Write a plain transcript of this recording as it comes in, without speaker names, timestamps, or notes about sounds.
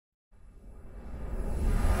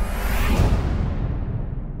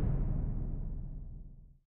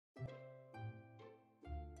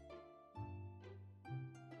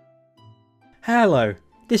Hello,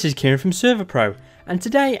 this is Kieran from Server.pro, and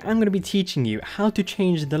today I'm going to be teaching you how to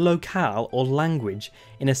change the locale or language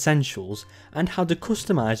in Essentials and how to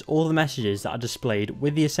customize all the messages that are displayed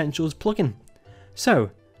with the Essentials plugin.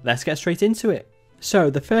 So let's get straight into it.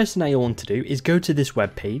 So the first thing that you'll want to do is go to this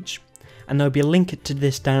web page, and there'll be a link to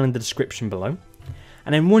this down in the description below.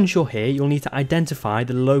 And then once you're here, you'll need to identify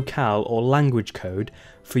the locale or language code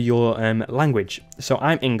for your language. So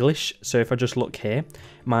I'm English, so if I just look here,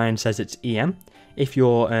 mine says it's EM. If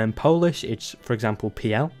you're Polish, it's, for example,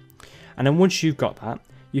 PL. And then once you've got that,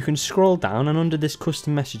 you can scroll down, and under this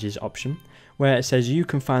custom messages option, where it says you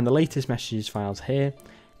can find the latest messages files here,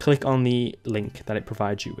 click on the link that it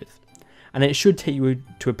provides you with. And it should take you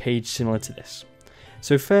to a page similar to this.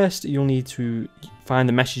 So first, you'll need to find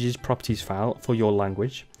the messages properties file for your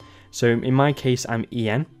language. So in my case, I'm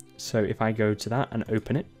EN. So if I go to that and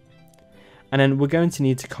open it, and then we're going to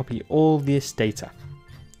need to copy all this data.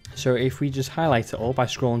 So if we just highlight it all by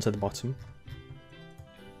scrolling to the bottom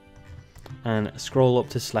and scroll up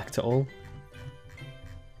to select it all,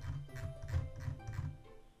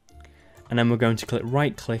 and then we're going to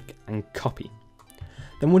right click and copy.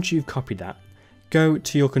 Then once you've copied that, go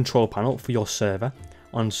to your control panel for your server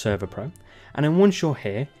on Server.pro, and then once you're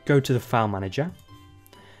here, go to the file manager,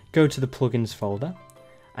 go to the plugins folder,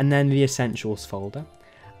 and then the essentials folder,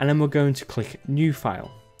 and then we're going to click new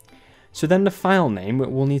file. So then the file name,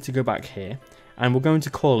 we'll need to go back here, and we're going to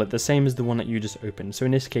call it the same as the one that you just opened. So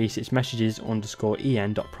in this case, it's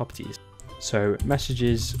messages_en.properties. So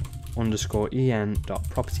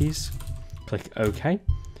messages_en.properties, click OK.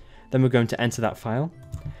 Then we're going to enter that file,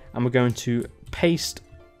 and we're going to paste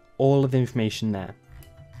all of the information there.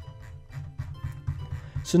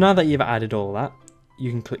 So now that you've added all that,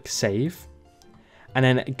 you can click save, and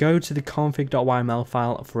then go to the config.yml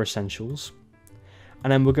file for essentials,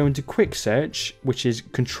 and then we're going to quick search, which is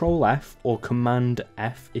Control F or Command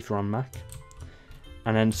F if you're on Mac,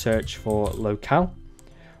 and then search for locale.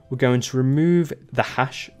 We're going to remove the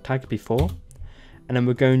hash tag before, and then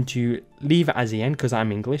we're going to leave it as EN because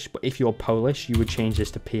I'm English, but if you're Polish, you would change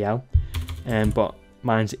this to PL, but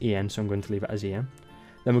mine's EN, so I'm going to leave it as EN.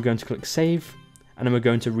 Then we're going to click save, and then we're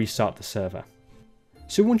going to restart the server.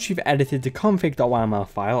 So once you've edited the config.yml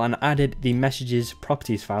file and added the messages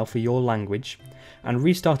properties file for your language and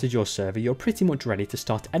restarted your server, you're pretty much ready to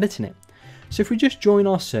start editing it. So if we just join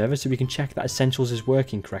our server so we can check that Essentials is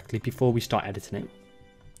working correctly before we start editing it.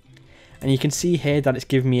 And you can see here that it's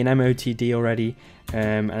given me an MOTD already,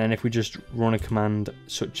 and then if we just run a command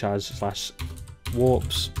such as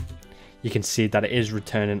 /warps, you can see that it is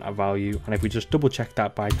returning a value, and if we just double check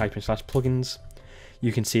that by typing /plugins,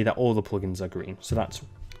 you can see that all the plugins are green, so that's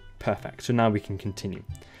perfect. So now we can continue.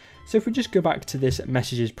 So if we just go back to this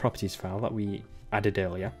messages properties file that we added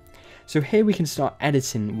earlier, so here we can start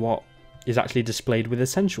editing what is actually displayed with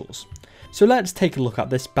Essentials. So let's take a look at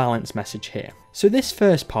this balance message here. So this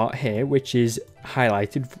first part here, which is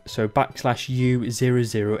highlighted, so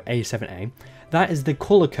 \U00A7A, that is the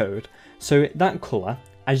color code. So that color,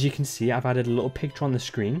 as you can see, I've added a little picture on the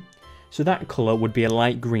screen. So that color would be a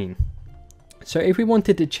light green. So if we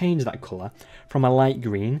wanted to change that color from a light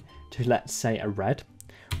green to, let's say, a red,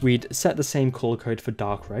 we'd set the same color code for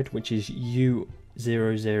dark red, which is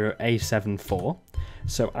U00A74.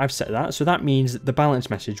 So I've set that, so that means that the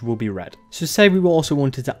balance message will be red. So say we also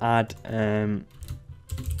wanted to add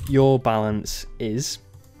your balance is,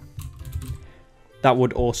 that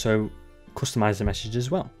would also customize the message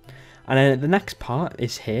as well. And then the next part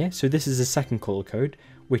is here, so this is the second color code,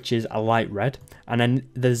 which is a light red, and then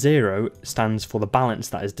the 0 stands for the balance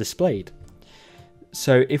that is displayed.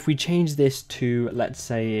 So if we change this to, let's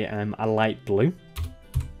say, a light blue,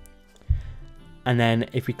 and then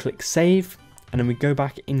if we click save, and then we go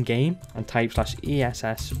back in game and type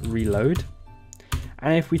 /ESS reload,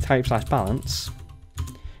 and if we type /balance,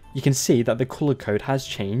 you can see that the color code has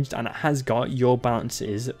changed and it has got your balance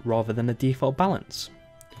is rather than a default balance.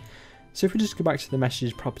 So if we just go back to the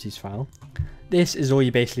messages properties file, this is all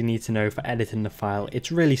you basically need to know for editing the file. It's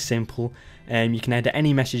really simple, and you can edit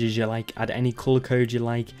any messages you like, add any color code you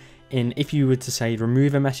like. And if you were to say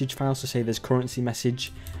remove a message file, so say there's currency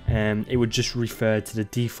message, it would just refer to the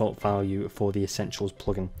default value for the Essentials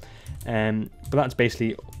plugin. But that's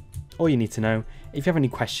basically all you need to know. If you have any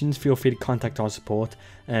questions, feel free to contact our support.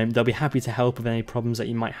 They'll be happy to help with any problems that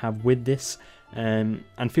you might have with this. And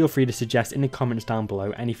feel free to suggest in the comments down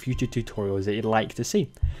below any future tutorials that you'd like to see.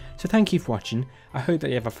 So thank you for watching. I hope that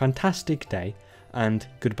you have a fantastic day, and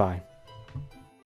goodbye.